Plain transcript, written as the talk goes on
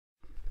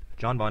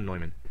John von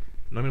Neumann.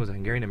 Neumann was a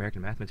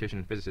Hungarian-American mathematician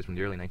and physicist from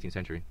the early 19th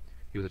century.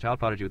 He was a child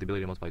prodigy with the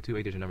ability to multiply two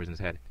eight-digit numbers in his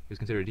head. He was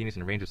considered a genius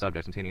in a range of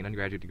subjects, obtaining an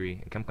undergraduate degree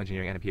in chemical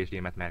engineering and a PhD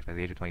in mathematics by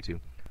the age of 22.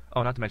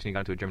 Oh, not to mention he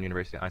got into a German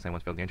university that Einstein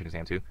once failed the entrance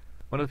exam to.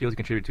 One of the fields he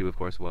contributed to, of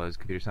course, was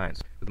computer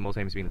science, with the most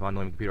famous being the von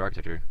Neumann computer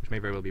architecture, which may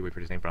very well be where he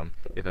got his name from,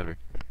 if ever.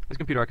 This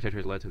computer architecture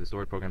has led to the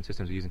stored program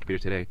systems we use in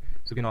computers today,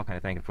 so we can all kind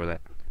of thank him for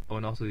that. Oh,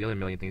 and also the other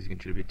million things he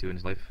contributed to in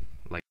his life,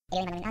 like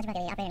Algebra,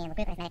 operator name of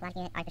Brook, arithmetic, logic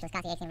unit, artificial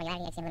viscosity, axiom,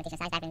 regularity, axiom, limitation,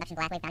 size, diagram, induction,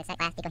 black wave, boundary set,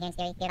 class, decoherence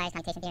theory, theorized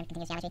commutation theorem,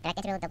 continuous geometry, direct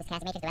integral, double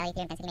stochastic matrix, duality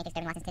theorem, density matrix,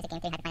 Durbin-Watson statistic,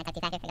 game theory, hyperfinite type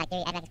 2 factor, guide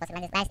theory, advanced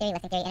explosive lenses, lattice theory,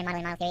 lesson theory, inner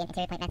model theory,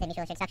 interior point method,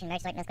 mutual extraction,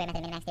 merge sort, middle square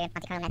method, minimax theorem,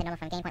 Monte Carlo method, normal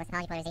from game, pointless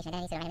topology, polarization,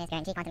 identity, pseudo-randomness,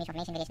 guarantee, quantum mutual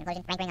formation, radiation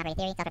implosion, rank ring operator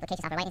theory,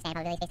 self-replication, software writing, standard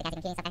probability, space stochastic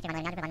computing, subfactor, von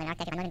Neumann algebra, von Neumann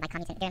architecture, von Neumann by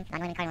commutant theorem, von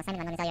Neumann cardinal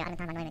assignment, von Neumann cellular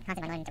automaton, von Neumann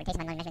constant, von Neumann interpretation,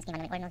 von Neumann measurement scheme,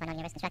 von Neumann ordinals, von Neumann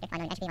universe constructor, von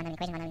Neumann entropy, von Neumann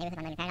equation, von Neumann neighborhood,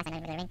 von Neumann paradox, von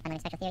Neumann regular ring, von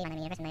Neumann spectral theory, von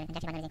Neumann universe, von Neumann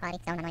conjecture, von Neumann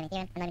inequality, zone, von Neumann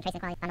theorem, von Neumann trace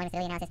inequality, von Neumann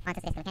stability analysis,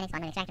 quantum statistical mechanics, von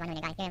Neumann extractor, von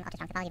Neumann guide theorem,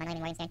 ultrastrong topology, von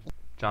Neumann Morgenstern.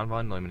 John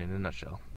von Neumann in a nutshell.